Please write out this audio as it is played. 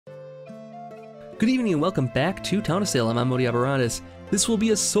Good evening and welcome back to Town of Salem. I'm Modi Aberranis. This will be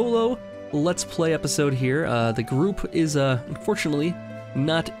a solo Let's Play episode here. The group is unfortunately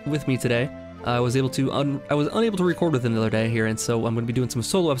not with me today. I was unable to record with them the other day here, and so I'm going to be doing some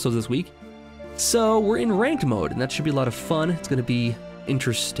solo episodes this week. So we're in ranked mode, and that should be a lot of fun. It's going to be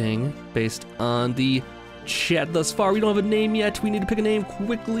interesting based on the chat thus far. We don't have a name yet. We need to pick a name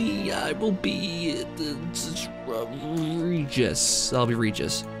quickly. I will be Regis. I'll be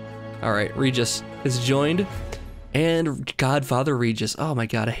Regis. All right, Regis has joined, and Godfather Regis. Oh my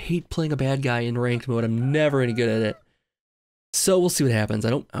god, I hate playing a bad guy in ranked mode. I'm never any good at it. So we'll see what happens. I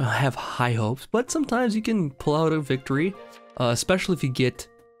don't have high hopes, but sometimes you can pull out a victory, especially if you get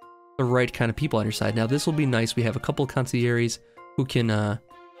the right kind of people on your side. Now this will be nice. We have a couple of concierges who can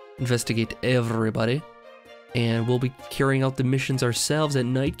investigate everybody, and we'll be carrying out the missions ourselves at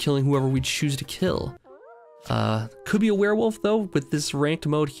night, killing whoever we choose to kill. Could be a werewolf though, with this ranked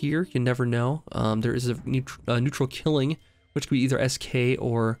mode here, you never know. There is a neutral killing, which could be either SK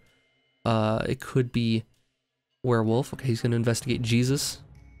or it could be werewolf. Okay, he's going to investigate Jesus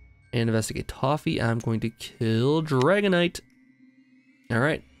and investigate Toffee. I'm going to kill Dragonite.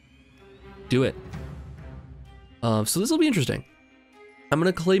 Alright, do it. So this will be interesting. I'm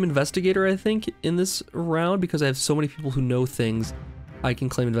going to claim Investigator, I think, in this round, because I have so many people who know things. I can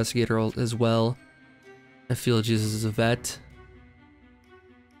claim Investigator as well. I feel Jesus is a vet.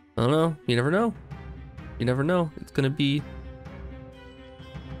 I don't know. You never know. You never know. It's gonna be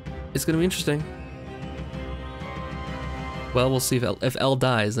interesting. Well, we'll see if L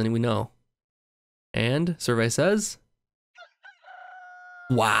dies, then we know. And survey says,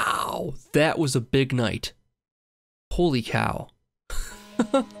 wow, that was a big night. Holy cow.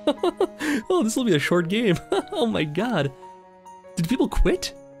 Oh, this will be a short game. Oh my god. Did people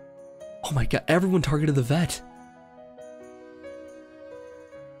quit? Oh my god, everyone targeted the vet.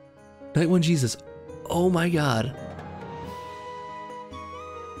 Night one Jesus. Oh my god.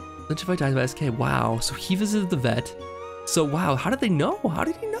 Lynch if I died by SK. Wow, so he visited the vet. So wow, how did they know? How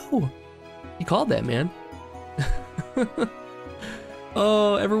did he know? He called that, man.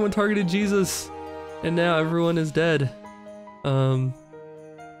 Oh, everyone targeted Jesus. And now everyone is dead.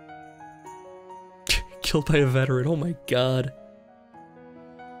 Killed by a veteran, oh my god.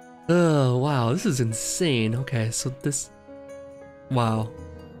 Oh, wow, this is insane. Okay, so this... Wow.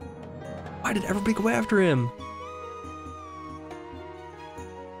 Why did everybody go after him?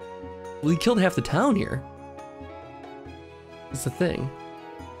 Well, he killed half the town here. That's the thing.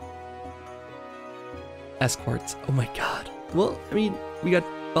 Escorts. Oh my god. Well, I mean,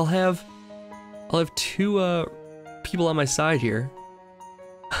 I'll have two people on my side here.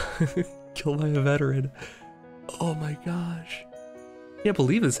 Killed by a veteran. Oh my gosh. Can't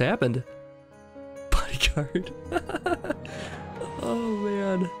believe this happened. Bodyguard. Oh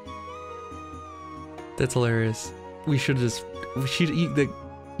man. That's hilarious. He should have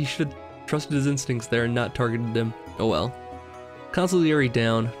trusted his instincts there and not targeted him. Oh well. Consigliere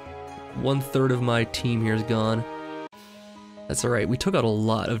down. 1/3 of my team here is gone. That's alright. We took out a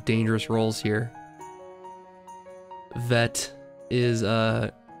lot of dangerous roles here. Vet is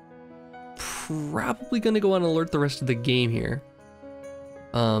probably gonna go on alert the rest of the game here.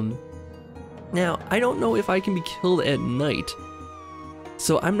 Now, I don't know if I can be killed at night,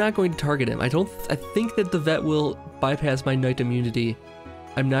 so I'm not going to target him. I think that the vet will bypass my night immunity.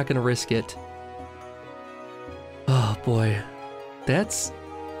 I'm not going to risk it. Oh boy, that's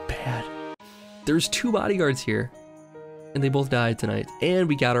bad. There's 2 bodyguards here, and they both died tonight. And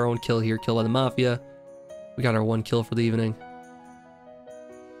we got our own kill here, kill by the Mafia. We got our 1 kill for the evening.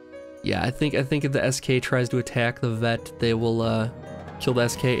 Yeah, I think if the SK tries to attack the vet, they will, kill the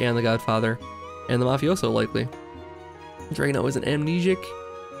SK and the Godfather, and the Mafioso likely. Drano is an amnesiac.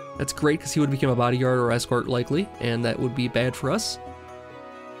 That's great because he would become a bodyguard or escort likely, and that would be bad for us.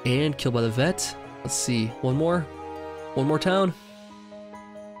 And killed by the vet. Let's see, one more town.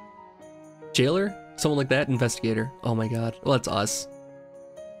 Jailer, someone like that. Investigator. Oh my god. Well, that's us.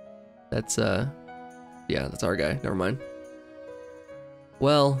 That's yeah, that's our guy. Never mind.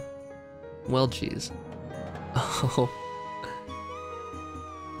 Well, geez. Oh.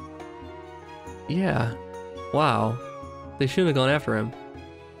 Yeah. Wow. They shouldn't have gone after him.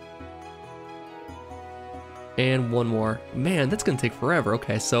 And one more. Man, that's gonna take forever.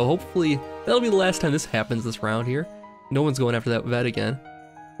 Okay, so hopefully that'll be the last time this happens this round here. No one's going after that vet again,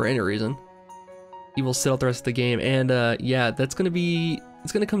 for any reason. He will sit out the rest of the game, and yeah, it's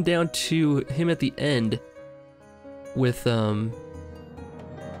gonna come down to him at the end with him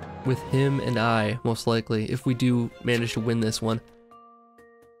and I, most likely, if we do manage to win this one.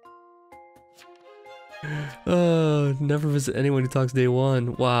 Never visit anyone who talks day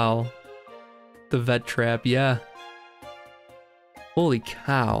one. Wow. The vet trap, yeah. Holy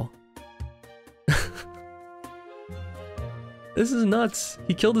cow. This is nuts.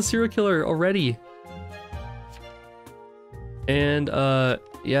 He killed a serial killer already. And,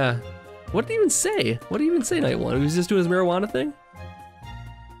 yeah. What did he even say? What did he even say night one? He was just doing his marijuana thing?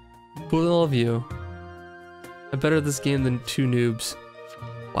 Put all of you. I'm better at this game than 2 noobs.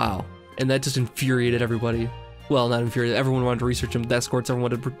 Wow. And that just infuriated everybody. Well, not infuriated. Everyone wanted to research him. The escorts,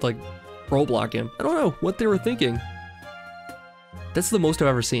 everyone wanted to, like, roadblock him. I don't know what they were thinking. That's the most I've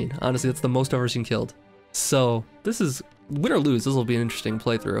ever seen. Honestly, that's the most I've ever seen killed. So, this is, win or lose, this will be an interesting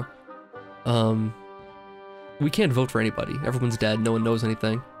playthrough. We can't vote for anybody. Everyone's dead. No one knows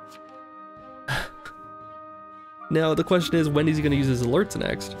anything. Now, the question is, when is he going to use his alerts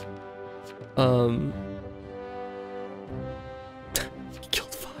next? He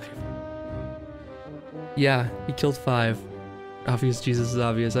killed 5. Yeah, he killed 5. Obvious Jesus is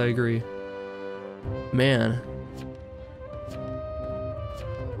obvious, I agree. Man.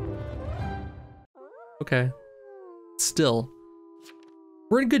 Okay. Still.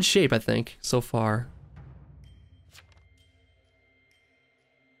 We're in good shape, I think, so far.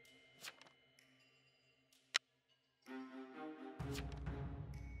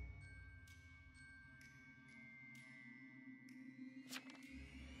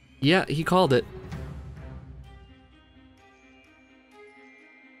 Yeah, he called it.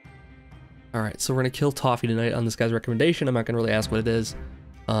 Alright, so we're gonna kill Toffee tonight on this guy's recommendation. I'm not gonna really ask what it is.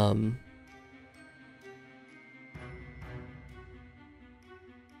 I'm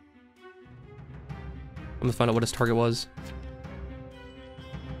gonna find out what his target was.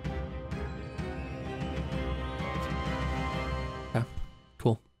 Yeah,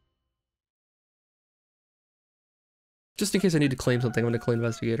 cool. Just in case I need to claim something, I'm gonna claim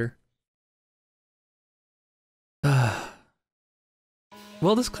investigator.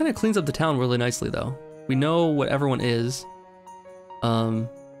 Well, this kind of cleans up the town really nicely, though. We know what everyone is.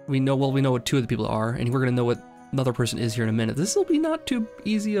 We know what 2 of the people are, and we're gonna know what another person is here in a minute. This will be not too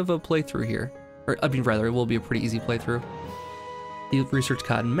easy of a playthrough here. Or, I mean, rather, it will be a pretty easy playthrough. He researched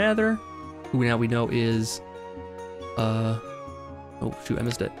Cotton Mather, who now we know is, oh shoot, I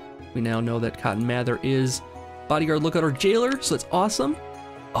missed it. We now know that Cotton Mather is bodyguard, lookout, or jailer, so that's awesome.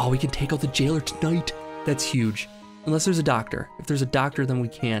 Oh, we can take out the jailer tonight. That's huge. Unless there's a doctor. If there's a doctor, then we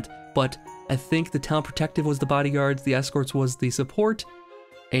can't. But I think the town protective was the bodyguards, the escorts was the support,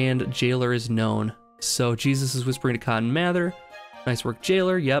 and jailer is known. So Jesus is whispering to Cotton Mather. Nice work,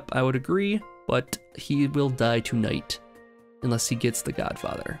 jailer. Yep, I would agree. But he will die tonight. Unless he gets the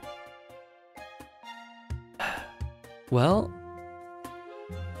Godfather. Well,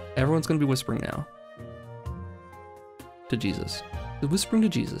 everyone's gonna be whispering now. To Jesus. They're whispering to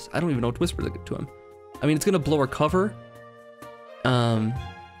Jesus. I don't even know what to whisper to him. I mean, it's gonna blow our cover.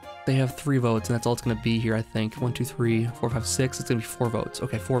 They have 3 votes, and that's all it's gonna be here, I think. 1, 2, 3, 4, 5, 6. It's gonna be 4 votes.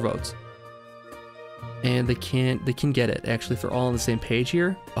 Okay, 4 votes. And they can get it, actually, if they're all on the same page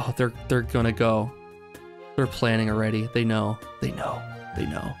here. Oh, they're gonna go. They're planning already. They know. They know. They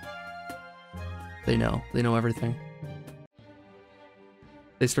know. They know. They know everything.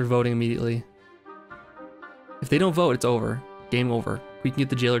 They start voting immediately. If they don't vote, it's over. Game over. We can get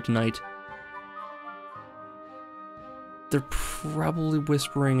the jailer tonight. They're probably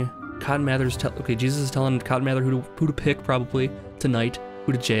whispering Cotton Mather's okay, Jesus is telling Cotton Mather who to pick probably tonight,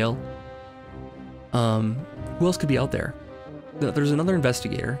 who to jail. Who else could be out there? There's another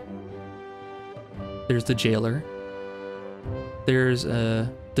investigator. There's the jailer. There's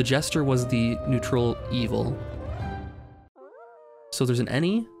the jester was the neutral evil. So there's an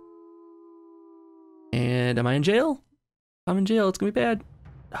any. And am I in jail? I'm in jail, it's gonna be bad.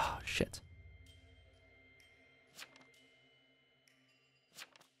 Oh shit.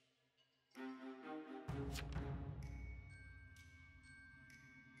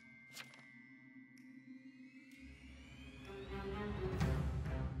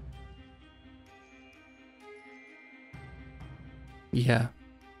 Yeah,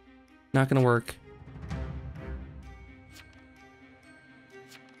 not gonna work.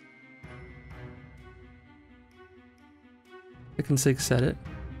 I can say set it.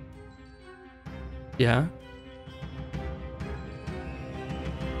 Yeah.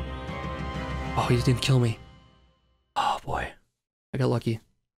 Oh, he didn't kill me. Oh boy, I got lucky.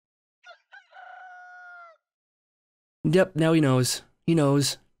 Yep, now he knows. He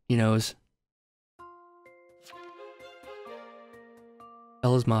knows. He knows.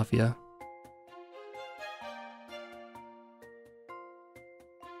 Ella's Mafia.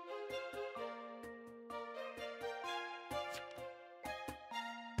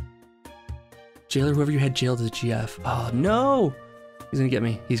 Jailer, whoever you had jailed is GF. Oh no! He's gonna get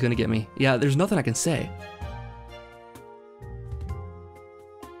me. He's gonna get me. Yeah, there's nothing I can say.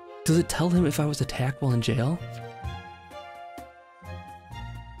 Does it tell him if I was attacked while in jail?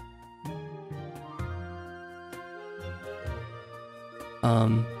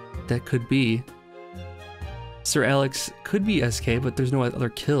 That could be. Sir Alex could be SK, but there's no other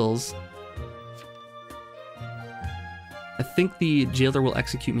kills. I think the jailer will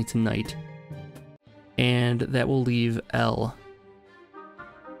execute me tonight. And that will leave L.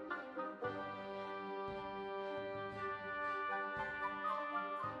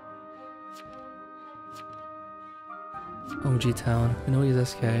 OG Town. I know he's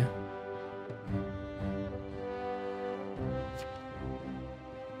SK.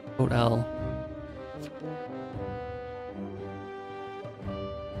 Vote L.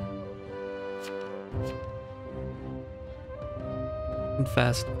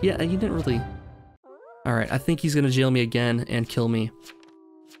 Confessed. Yeah, you didn't really... Alright, I think he's gonna jail me again and kill me.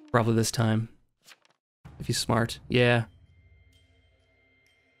 Probably this time. If he's smart. Yeah.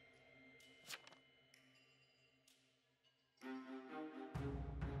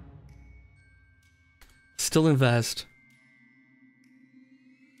 Still invest.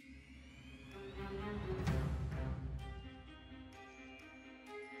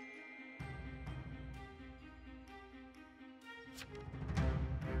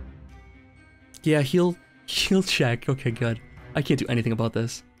 Yeah, he'll check. Okay, good. I can't do anything about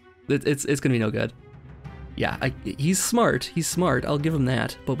this. It's gonna be no good. Yeah, he's smart. He's smart. I'll give him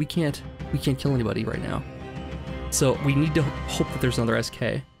that. But we can't kill anybody right now. So we need to hope that there's another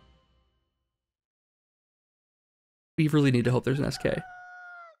SK. We really need to hope there's an SK.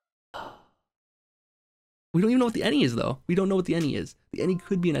 We don't even know what the any is though. We don't know what the any is. The any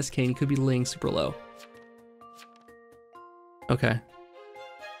could be an SK and he could be laying super low. Okay.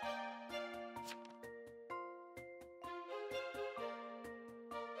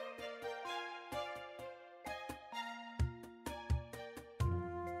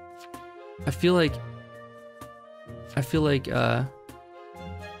 I feel like they're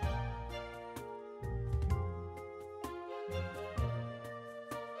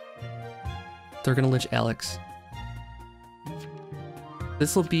gonna lynch Alex.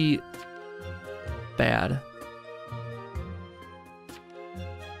 This will be bad.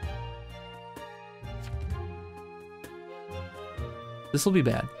 This will be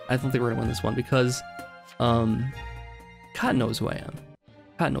bad. I don't think we're gonna win this one because God knows who I am.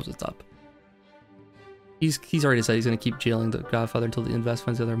 God knows what's up. He's already said he's gonna keep jailing the Godfather until the invest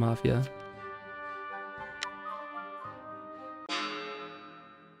finds the other mafia.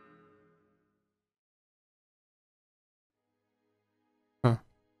 Huh.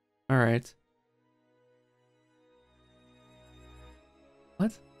 Alright.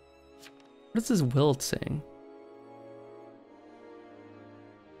 What? What is this will saying?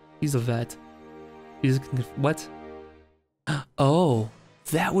 He's a vet. He's what? Oh,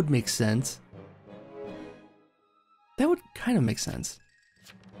 that would make sense. That would kind of make sense.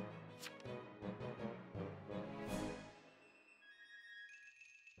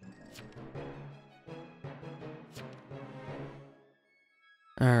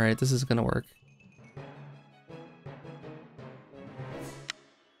 Alright, this is gonna work.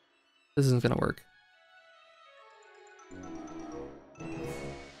 This isn't gonna work.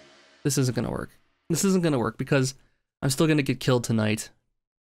 This isn't gonna work. This isn't gonna work because I'm still gonna get killed tonight.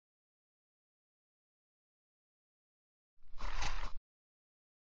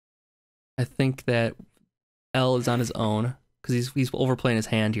 I think that L is on his own because he's overplaying his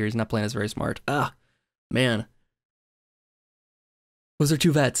hand here. He's not playing as very smart. Ah, man. Was there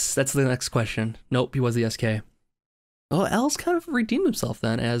two vets? That's the next question. Nope, he was the SK. Oh, L's kind of redeemed himself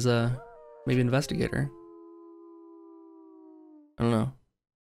then as a maybe investigator. I don't know.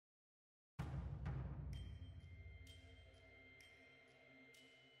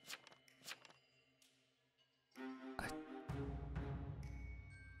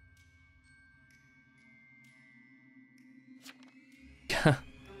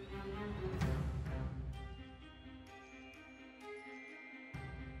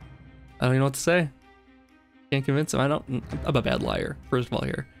 I don't even know what to say. Can't convince him. I'm a bad liar, first of all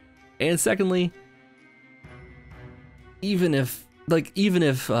here. And secondly, even if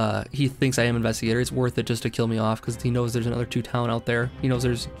he thinks I am investigator, it's worth it just to kill me off because he knows there's another two town out there. He knows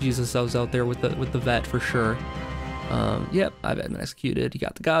there's Jesus out there with the vet for sure. Yep, I've been executed. You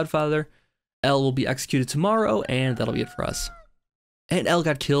got the Godfather. L will be executed tomorrow, and that'll be it for us. And L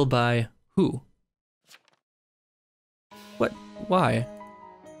got killed by who? What? Why?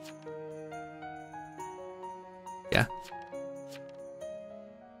 Yeah.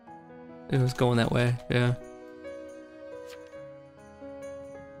 It was going that way, yeah.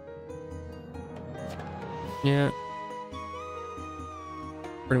 Yeah.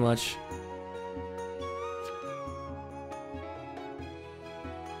 Pretty much.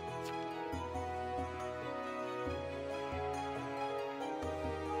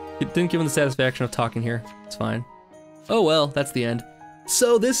 It didn't give him the satisfaction of talking here. It's fine. Oh well, that's the end.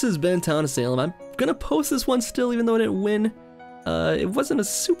 So this has been Town of Salem. I'm gonna post this one still, even though I didn't win. It wasn't a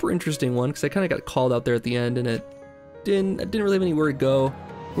super interesting one because I kind of got called out there at the end, and I didn't really have anywhere to go.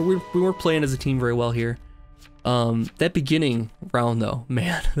 We weren't playing as a team very well here. That beginning round though,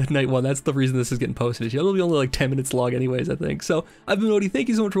 man, the night one, that's the reason this is getting posted. It'll be only like 10 minutes long anyways, I think. So I've been Odie, thank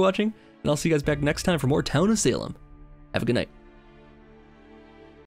you so much for watching, and I'll see you guys back next time for more Town of Salem. Have a good night.